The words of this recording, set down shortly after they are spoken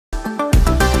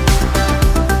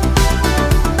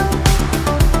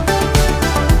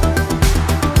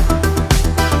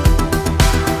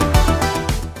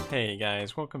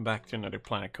guys, welcome back to another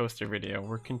Planet Coaster video.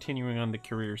 We're continuing on the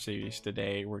career series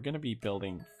today. We're going to be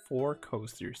building 4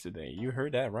 coasters today. You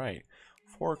heard that right,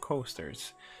 4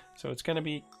 coasters. So it's going to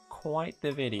be quite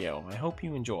the video. I hope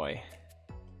you enjoy.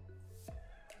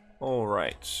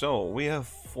 Alright, so we have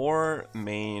 4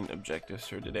 main objectives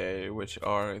for today, which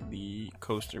are the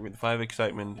coaster with 5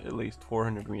 excitement, at least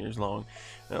 400 meters long,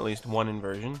 and at least 1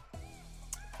 inversion.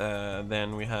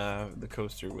 Then we have the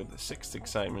coaster with the 6th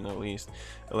excitement, at least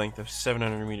a length of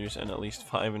 700 meters and at least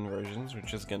 5 inversions,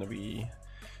 which is going to be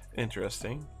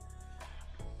interesting.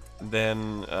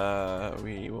 Then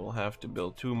we will have to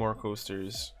build 2 more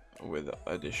coasters with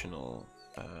additional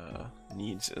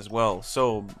needs as well.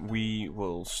 So we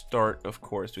will start, of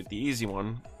course, with the easy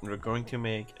one. We're going to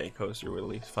make a coaster with at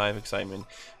least 5 excitement,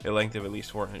 a length of at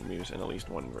least 400 meters, and at least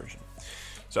 1 inversion.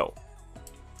 So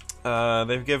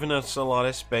they've given us a lot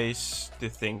of space to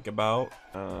think about.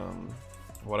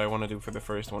 What I want to do for the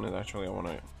first one is actually I want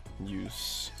to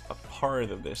use a part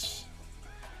of this.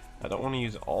 I don't want to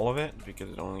use all of it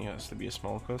because it only has to be a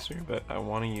small coaster, but I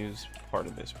want to use part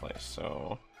of this place.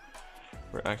 So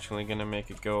we're actually going to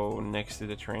make it go next to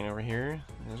the train over here.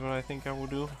 This is what I think I will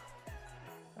do.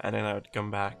 And then I would come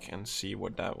back and see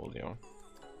what that will do.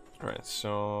 Alright,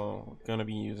 so we're going to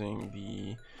be using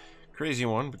the crazy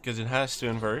one because it has to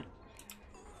invert.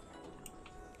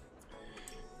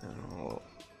 And no,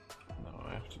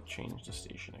 I have to change the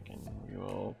station again. We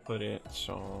will put it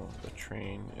so the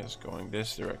train is going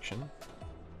this direction.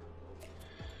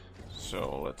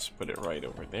 So let's put it right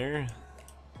over there.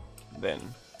 Then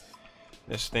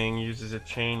this thing uses a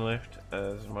chain lift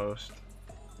as most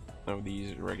of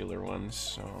these regular ones,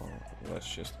 so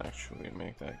let's just actually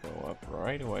make that go up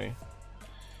right away.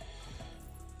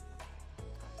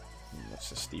 That's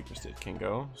the steepest it can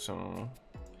go, so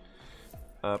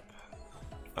up,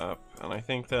 up, and I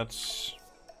think that's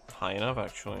high enough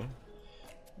actually.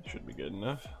 It should be good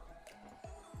enough.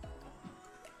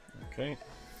 Okay.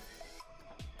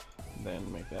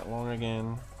 Then make that long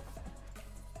again.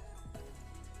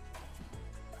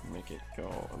 Make it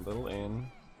go a little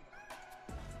in.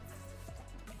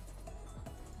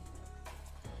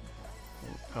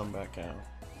 And come back out.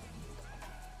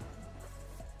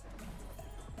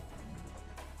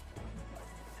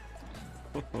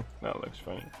 That looks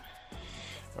funny.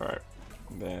 Alright,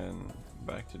 then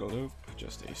back to the loop,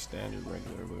 just a standard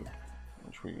regular loop,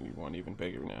 which we want even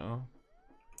bigger now.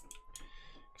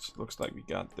 It looks like we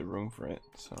got the room for it,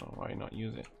 so why not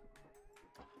use it?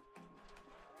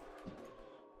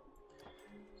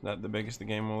 Is that the biggest the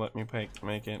game will let me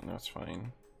make it? No, it's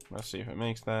fine. Let's see if it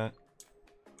makes that.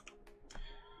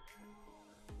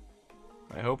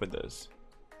 I hope it does.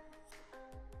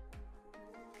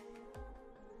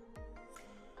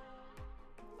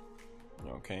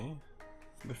 Okay,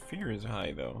 the fear is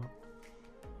high though,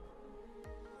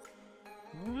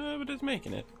 but it's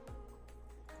making it.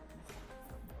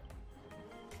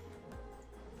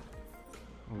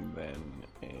 And then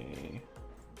a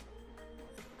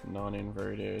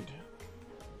non-inverted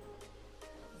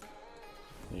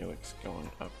helix going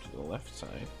up to the left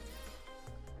side.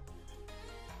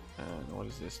 And what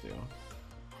does this do?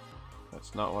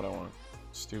 That's not what I want.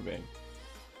 It's too big.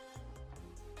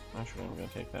 Actually, I'm gonna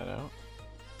take that out.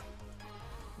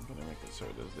 I'm gonna make it so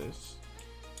it does this.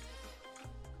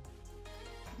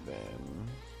 Then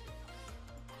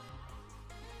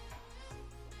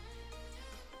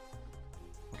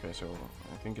okay, so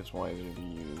I think it's wiser to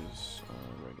use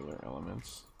regular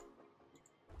elements.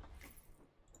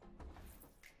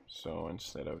 So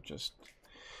instead of just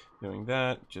doing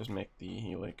that, just make the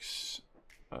helix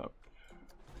up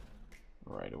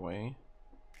right away.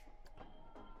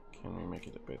 Can we make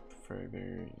it a bit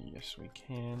further? Yes, we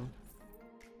can.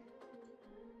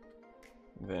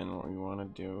 Then what we want to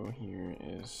do here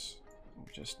is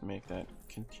just make that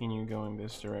continue going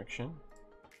this direction,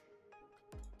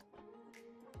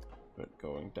 but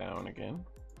going down again.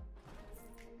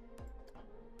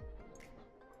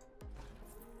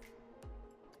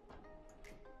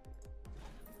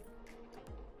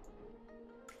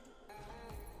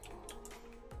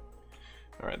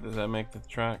 Alright, does that make the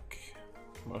track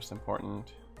most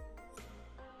important?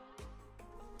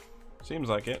 Seems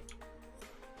like it.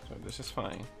 So this is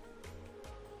fine.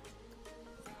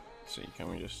 Let's see, can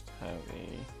we just have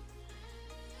a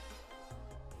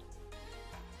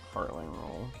heartline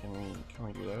roll? Can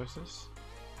we do that with this?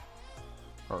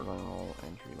 Heartline roll,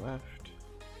 entry left.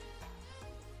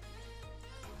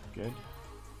 Good.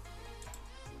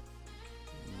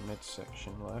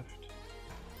 Midsection left.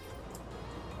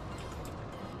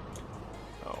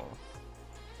 Oh.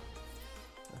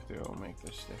 I have to make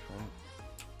this different.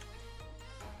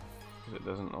 because it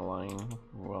doesn't align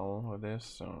well with this,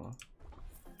 so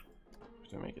I have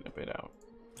to make it a bit out.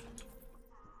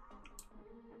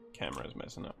 Camera's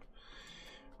messing up.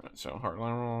 Alright, so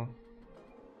hardline roll.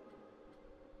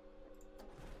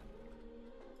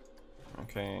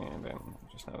 Okay, and then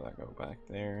just have that go back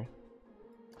there.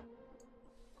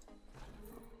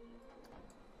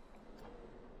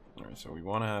 Alright, so we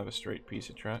want to have a straight piece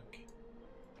of track.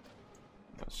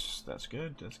 That's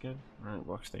good, that's good. Alright,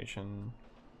 block station.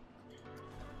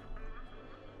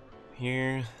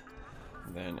 Here.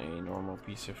 Then a normal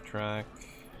piece of track.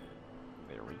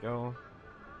 There we go.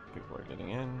 People are getting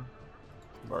in.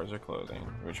 Bars are closing,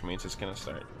 which means it's gonna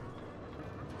start.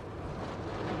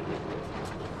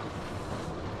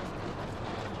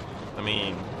 I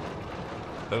mean,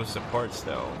 those supports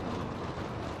though.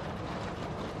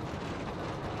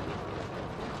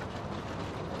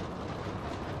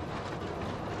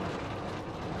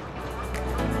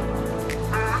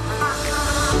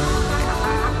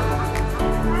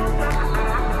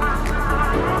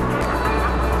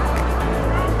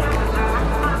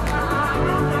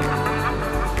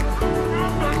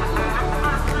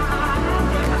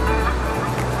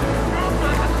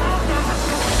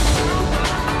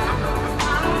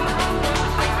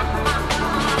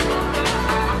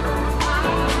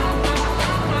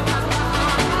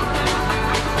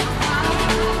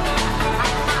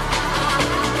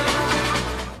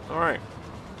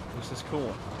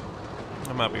 Cool.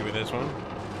 I'm happy with this one.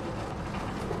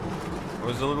 It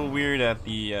was a little weird at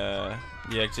the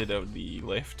exit of the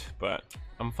lift, but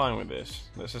I'm fine with this.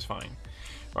 This is fine.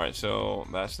 Alright, so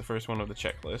that's the first one of the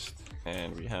checklist,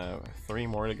 and we have 3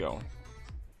 more to go.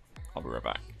 I'll be right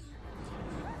back.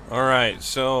 Alright,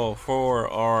 so for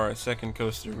our second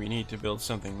coaster, we need to build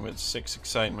something with 6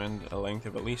 excitement, a length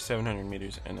of at least 700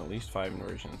 meters, and at least 5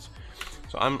 inversions.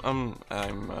 So I'm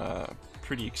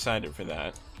pretty excited for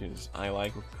that because I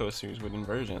like coasters with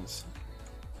inversions.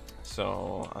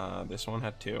 So this one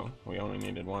had 2. We only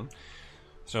needed 1.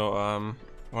 So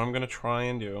what I'm gonna try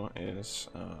and do is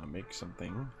make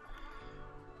something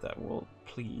that will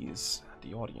please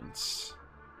the audience.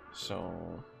 So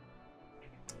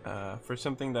for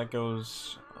something that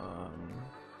goes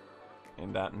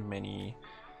in that many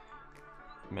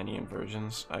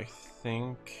inversions, I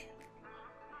think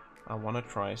I want to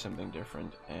try something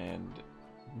different and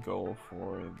go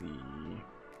for the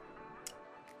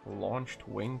launched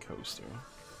wing coaster.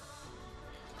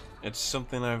 It's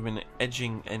something I've been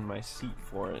edging in my seat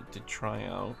for it to try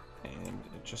out, and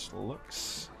it just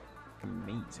looks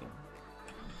amazing.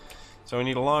 So I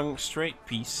need a long straight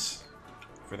piece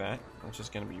for that, which is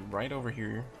going to be right over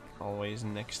here, always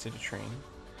next to the train.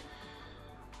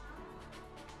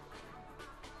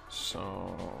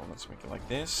 So let's make it like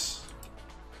this,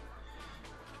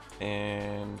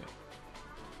 and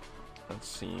let's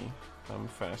see how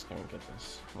fast can we get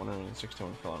this.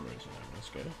 161 kilometers an hour. That's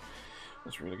good.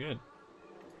 That's really good.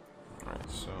 Alright,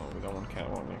 so we got 1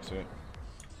 catwalk next to it.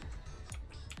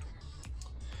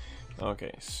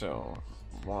 Okay, so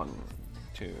 1,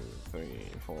 2, 3,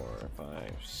 4,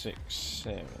 5, 6,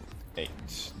 7, 8.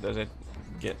 Does it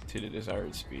get to the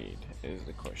desired speed is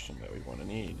the question that we want to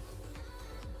need.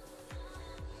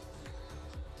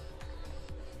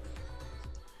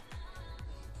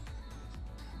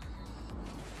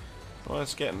 Well,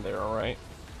 it's getting there, alright.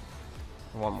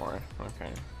 1 more,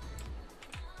 okay.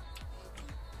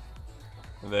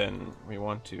 Then we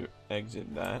want to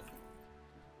exit that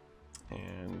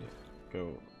and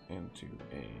go into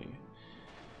a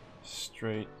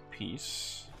straight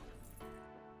piece,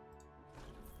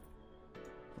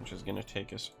 which is going to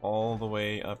take us all the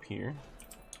way up here.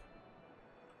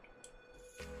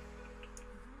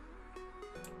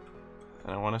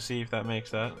 And I want to see if that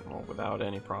makes that, well, without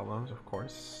any problems, of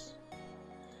course.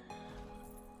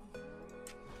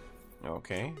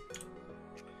 Okay.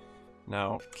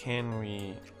 Now, can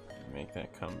we make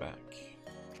that come back?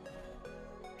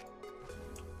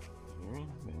 Here,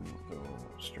 then go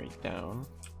straight down.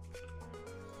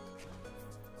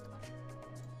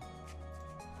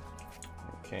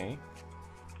 Okay.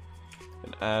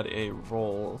 And add a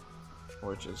roll,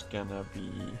 which is gonna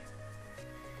be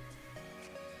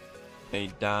a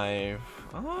dive.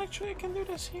 Oh, actually, I can do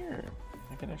this here.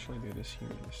 I can actually do this here.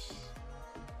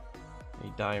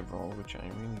 A dive roll, which I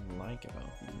really like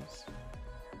about these.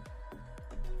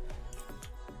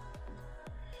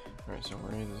 Alright, so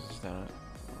where does that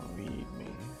lead me?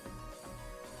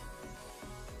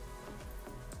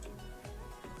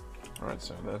 Alright,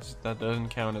 so that doesn't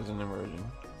count as an inversion,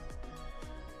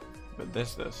 but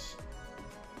this does.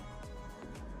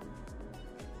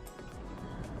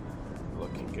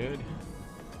 Looking good.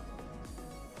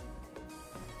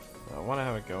 I want to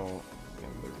have it go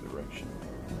direction.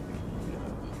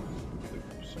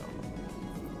 So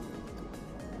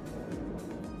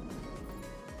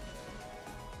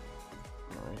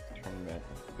alright, turn that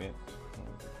a bit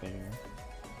over there.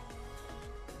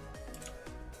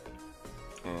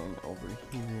 And over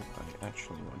here, I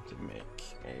actually want to make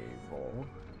a wall,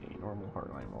 a normal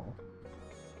hardline wall.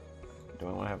 Do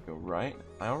I want to have it go right?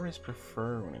 I always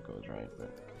prefer when it goes right,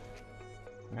 but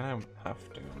I'm gonna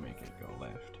have to make it go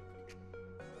left.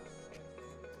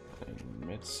 A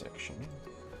midsection.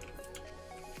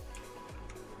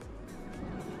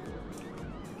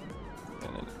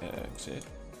 And an exit.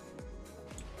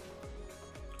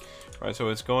 Alright, so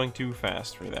it's going too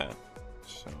fast for that.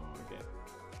 So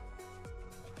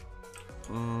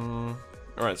again.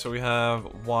 Alright, so we have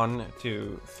 1,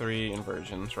 2, 3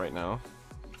 inversions right now.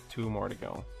 2 more to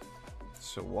go.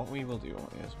 So what we will do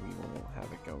is we will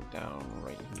have it go down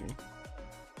right here.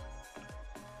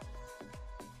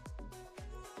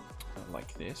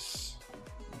 Like this.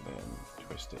 And then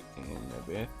twist it in a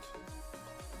bit.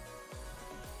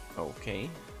 Okay.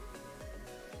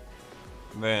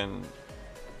 Then,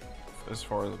 as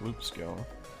far as loops go,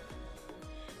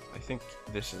 I think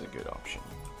this is a good option.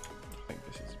 I think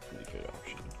this is a pretty good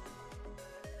option.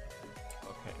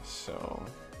 Okay, so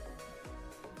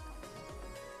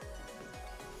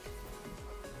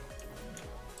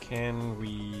can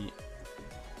we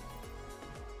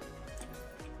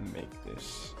make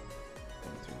this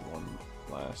into one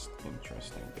last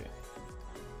interesting bit?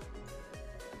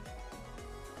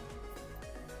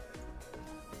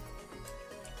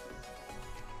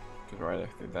 Because right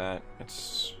after that,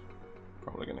 it's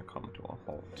probably going to come to a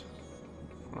halt.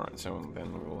 Alright, so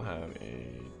then we will have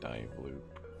a dive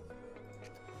loop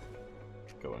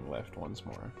going left once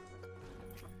more.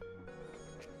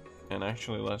 And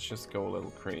actually, let's just go a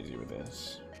little crazy with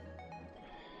this.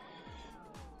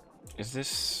 Is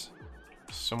this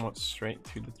somewhat straight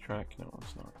to the track? No,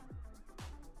 it's not.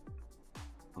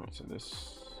 Alright, so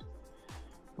this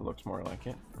looks more like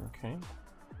it. Okay.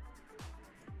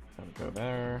 Have it go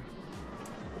there.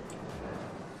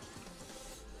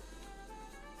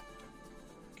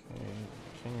 Okay,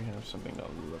 can we have something that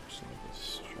looks like this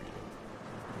straight?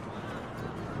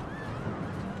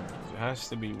 It has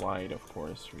to be wide, of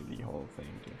course, for the whole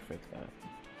thing to fit that.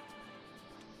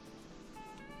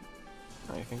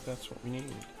 I think that's what we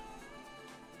need.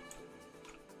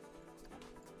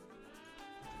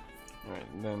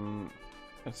 Alright, then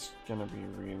it's gonna be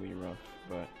really rough,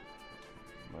 but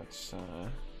let's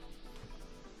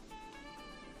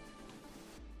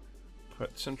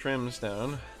put some trims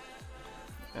down.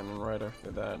 And then right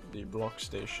after that, the block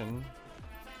station.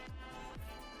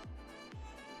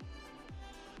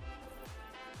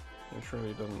 It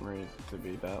surely doesn't need to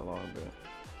be that long, but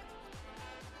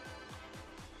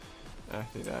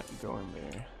after that, you go in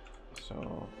there.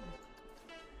 So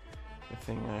the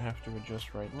thing I have to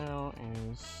adjust right now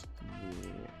is the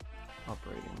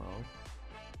operating mode,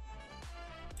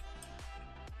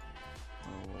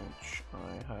 which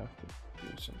I have to do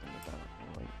something about.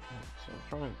 Wait, so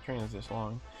train is this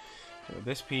long. So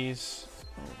this piece,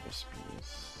 or this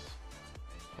piece.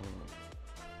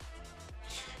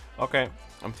 Okay,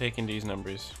 I'm taking these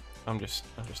numbers. I'm just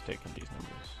taking these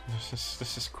numbers.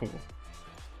 This is cool.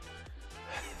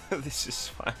 This is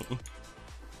fine.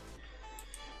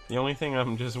 The only thing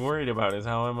I'm just worried about is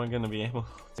how am I gonna be able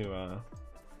to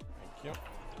thank you.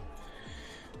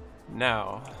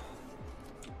 Now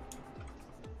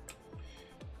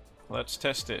let's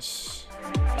test this.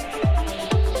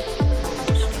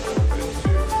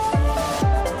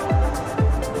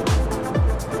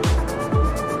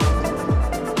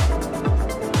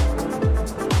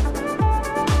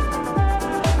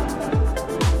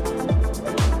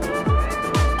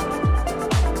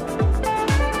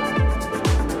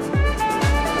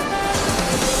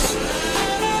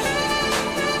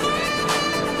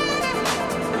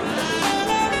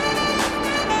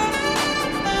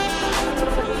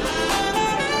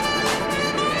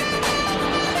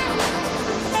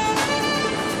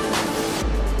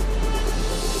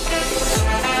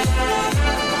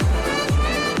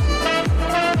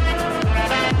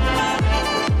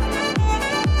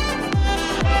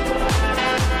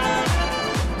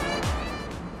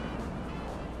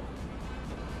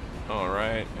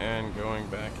 And going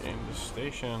back into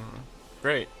station.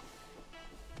 Great.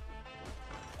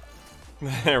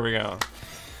 There we go.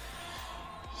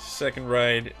 Second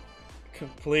ride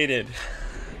completed.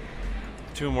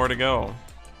 2 more to go.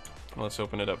 Let's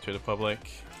open it up to the public,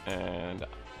 and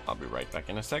I'll be right back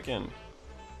in a second.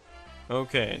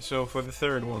 Okay, so for the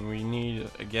third one, we need,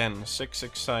 again, 6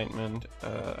 excitement,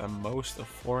 a most of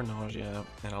 4 nausea,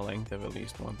 and a length of at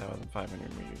least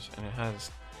 1,500 meters. And it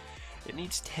has It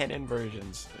needs 10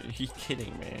 inversions. Are you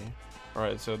kidding me?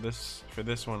 Alright, so for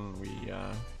this one,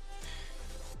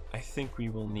 I think we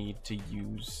will need to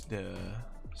use the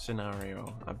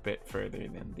scenario a bit further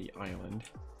than the island.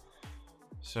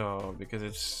 So, because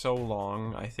it's so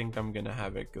long, I think I'm gonna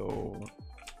have it go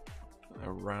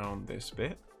around this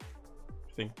bit.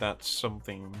 I think that's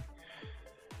something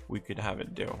we could have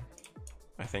it do.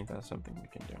 I think that's something we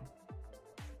can do.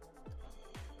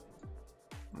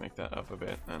 Make that up a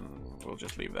bit, and we'll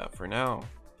just leave that for now.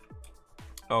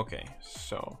 Okay,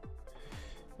 so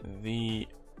the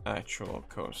actual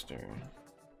coaster.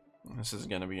 This is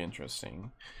gonna be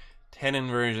interesting. 10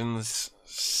 inversions,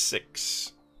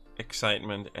 6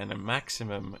 excitement, and a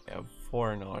maximum of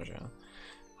 4 nausea.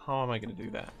 How am I gonna do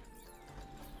that?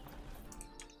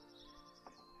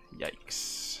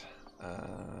 Yikes.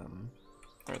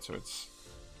 Alright, so it's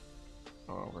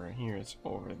over here, it's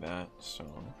over that, so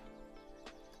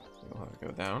we'll have to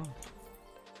go down.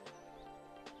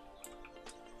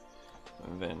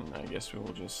 And then I guess we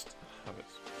will just have it.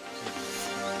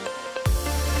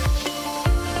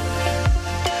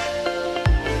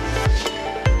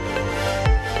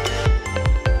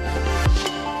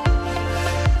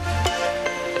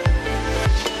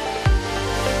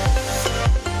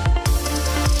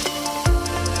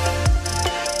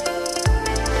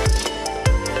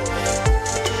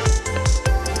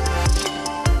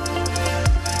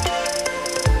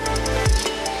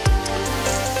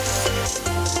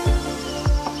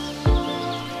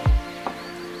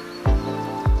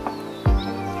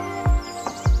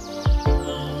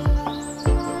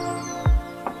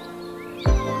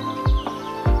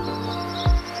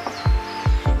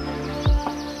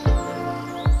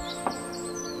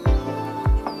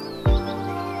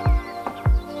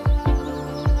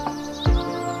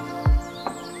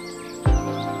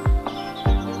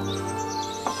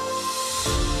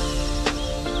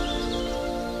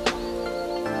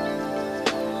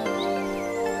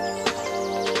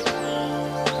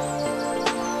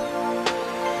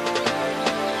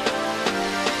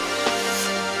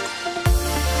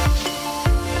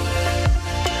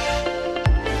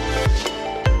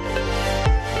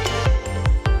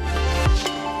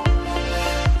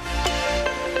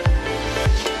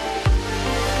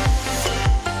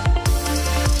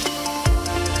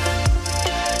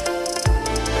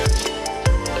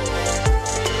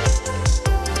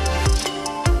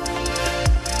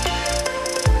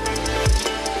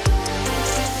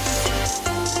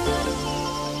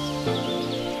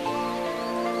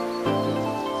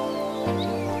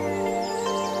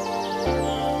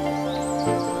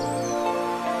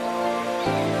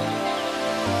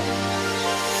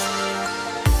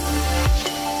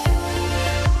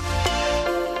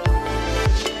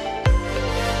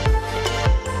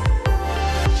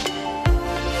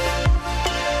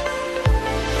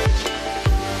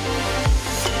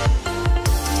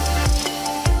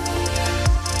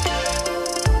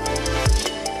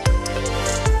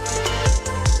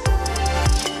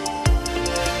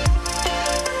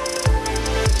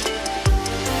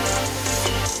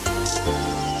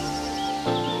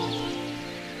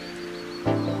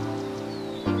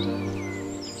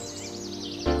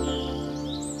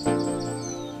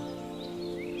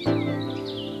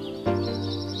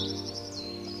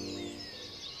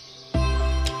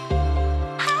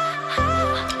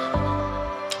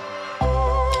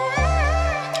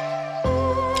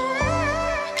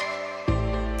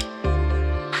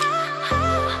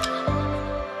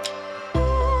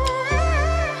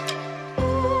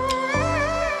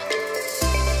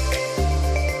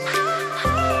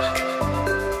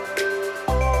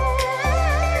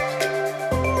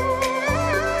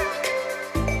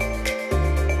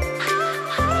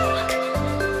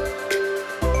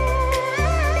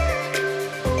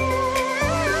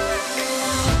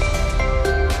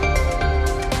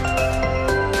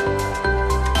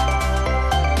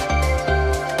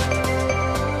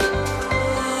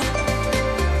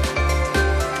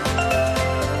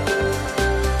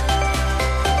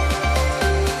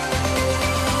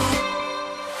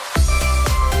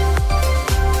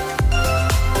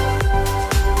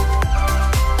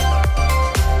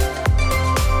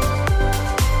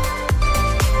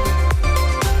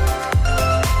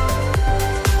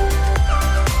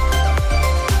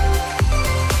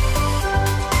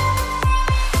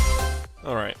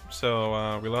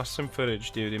 We lost some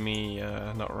footage due to me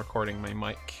not recording my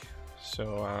mic.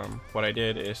 So what I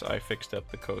did is I fixed up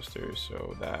the coaster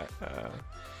so that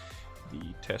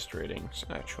the test ratings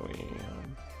actually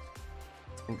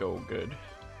go good.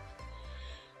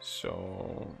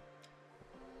 So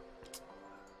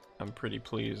I'm pretty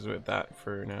pleased with that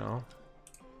for now.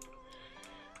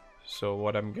 So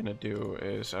what I'm gonna do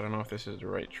is, I don't know if this is the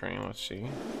right train, let's see.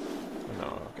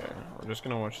 No, okay. We're just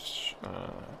gonna watch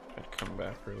it come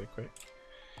back really quick.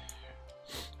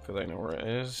 Because I know where it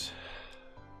is.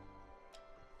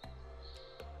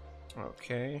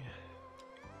 Okay.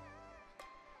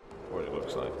 What it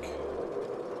looks like.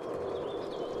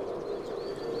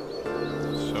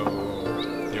 So,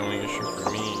 the only issue for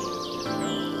me is...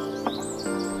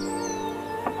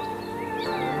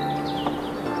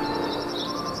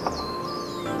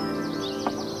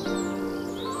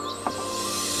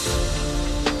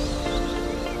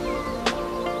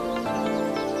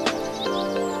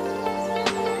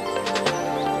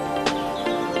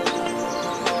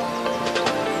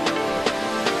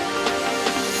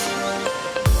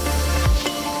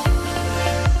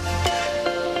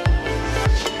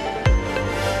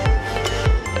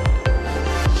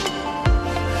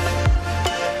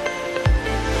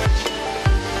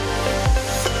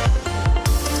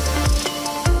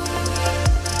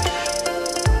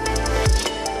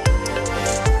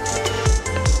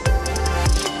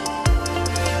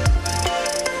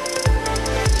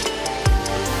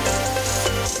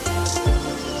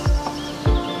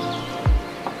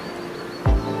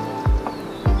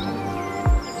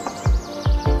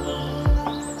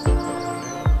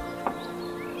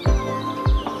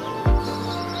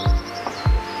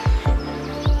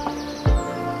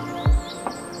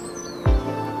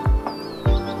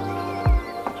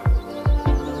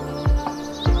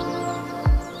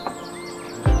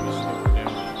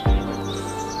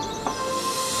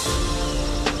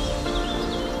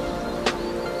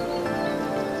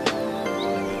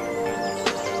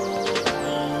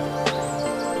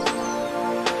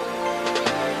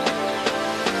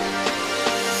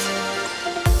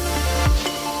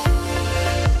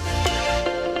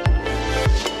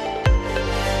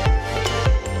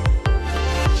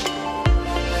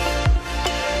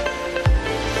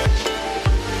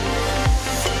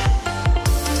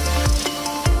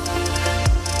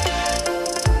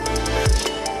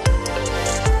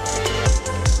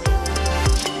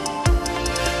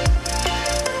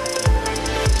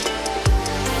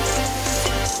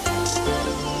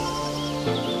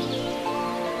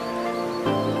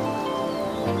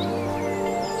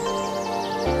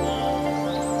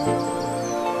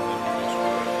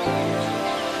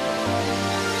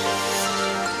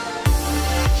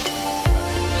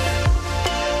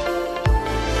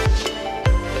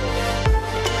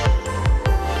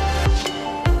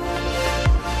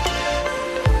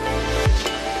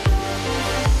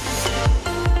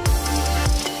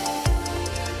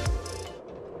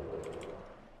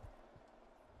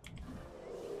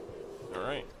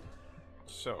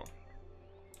 So,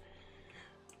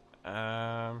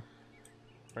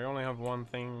 we only have one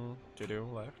thing to do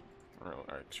left, or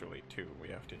actually two. We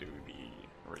have to do the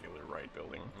regular ride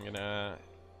building. I'm gonna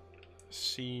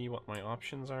see what my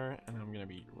options are, and I'm gonna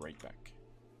be right back.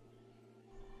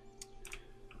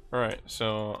 Alright,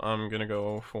 so I'm gonna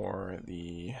go for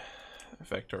the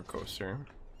Vector coaster.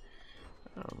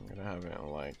 I'm gonna have it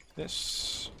like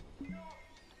this.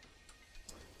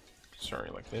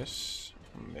 Sorry, like this,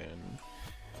 and then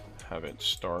have it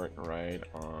start right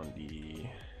on the...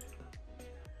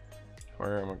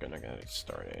 Where am I gonna get it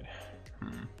started?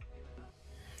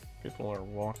 People are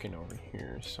walking over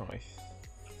here, so I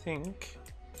think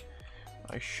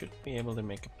I should be able to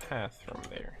make a path from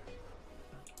there.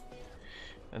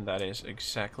 And that is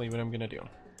exactly what I'm gonna do.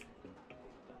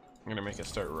 I'm gonna make it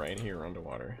start right here on the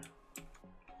water.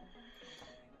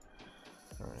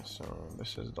 Alright, so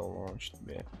this is the launched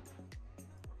bit.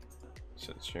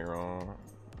 Set 0.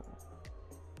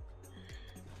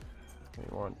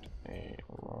 We want a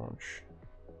launch.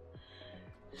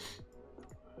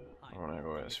 I want to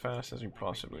go as fast as we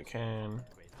possibly can.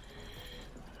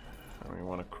 And we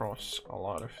want to cross a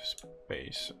lot of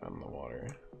space on the water.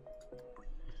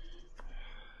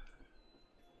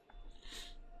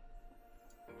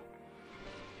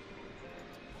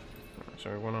 So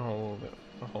we want to hold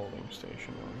a holding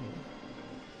station over here.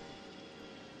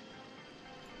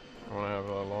 I want to have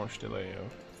a launch delay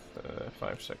of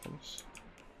 5 seconds.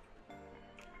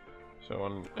 So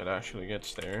when it actually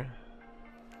gets there,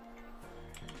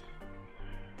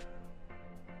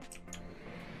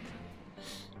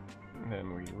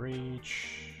 then we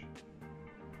reach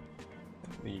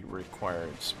the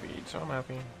required speed. So I'm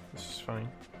happy. This is fine.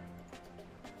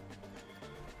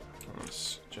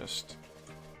 Let's just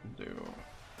do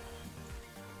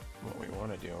what we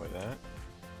want to do with that.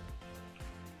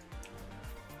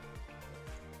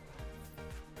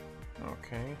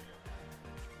 Okay.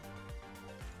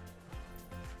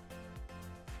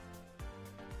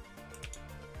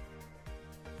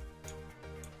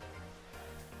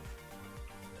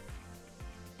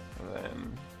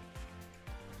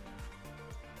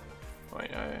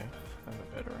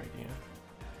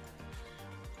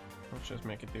 let's just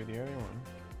make it do the other one.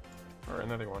 Or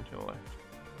another one to the left.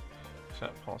 Is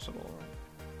that possible?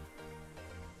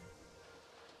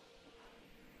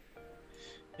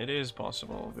 It is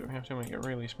possible, but we have to make it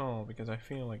really small because I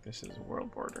feel like this is a world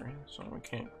border, so we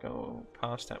can't go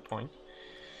past that point.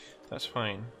 That's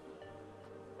fine.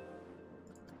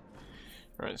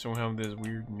 Alright, so we have this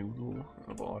weird noodle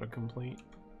of autocomplete,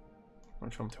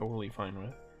 which I'm totally fine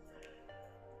with.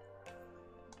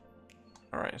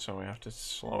 Alright, so we have to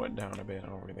slow it down a bit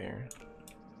over there.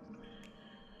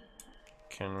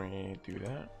 Can we do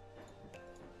that?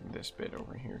 This bit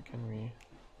over here, can we?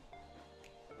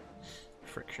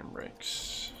 Friction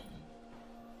brakes.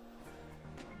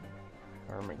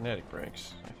 Or magnetic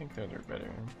brakes. I think those are better.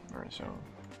 Alright, so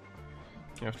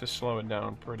you have to slow it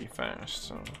down pretty fast,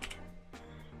 so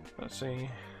let's see.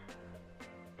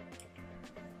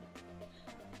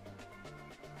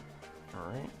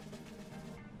 Alright.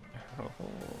 Oh,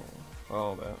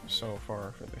 well, that was so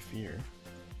far for the fear.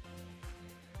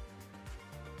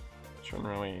 Shouldn't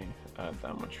really add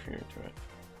that much fear to it.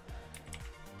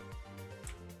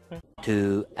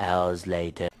 2 hours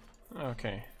later.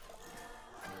 Okay.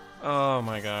 Oh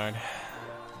my god.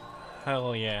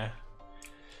 Hell yeah.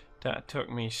 That took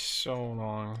me so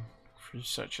long for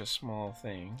such a small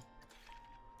thing.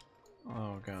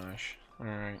 Oh gosh.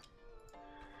 Alright.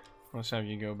 Let's have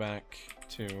you go back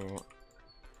to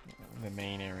the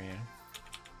main area.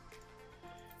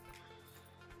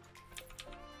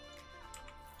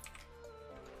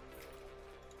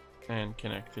 And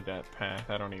connect to that path.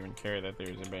 I don't even care that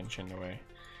there's a bench in the way.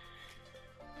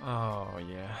 Oh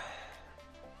yeah.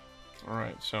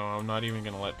 Alright, so I'm not even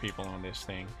gonna let people on this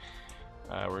thing.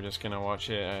 We're just gonna watch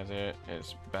it as it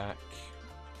is back.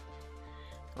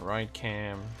 Right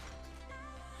cam.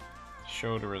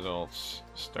 Show the results.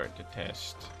 Start to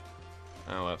test.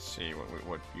 Now let's see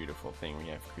what beautiful thing we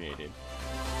have created.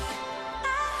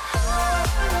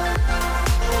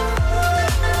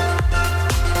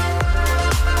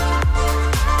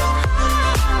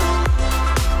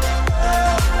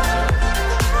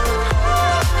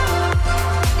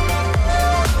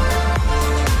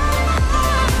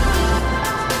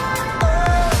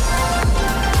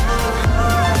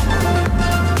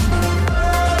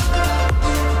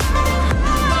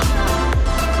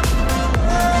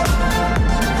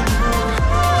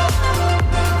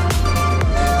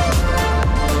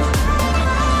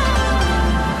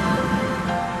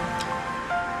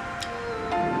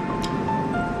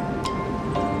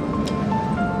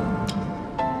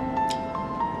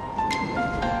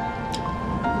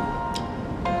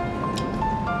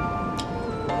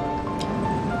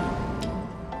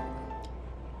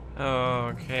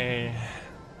 Okay,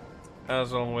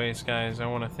 as always guys, I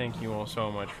want to thank you all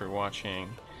so much for watching,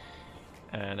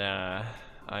 and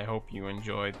I hope you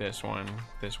enjoyed this one.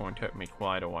 This one took me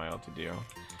quite a while to do.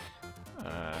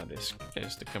 This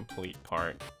is the complete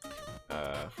part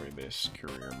for this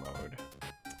career mode.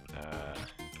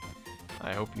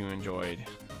 I hope you enjoyed.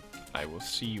 I will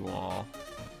see you all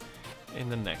in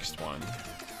the next one.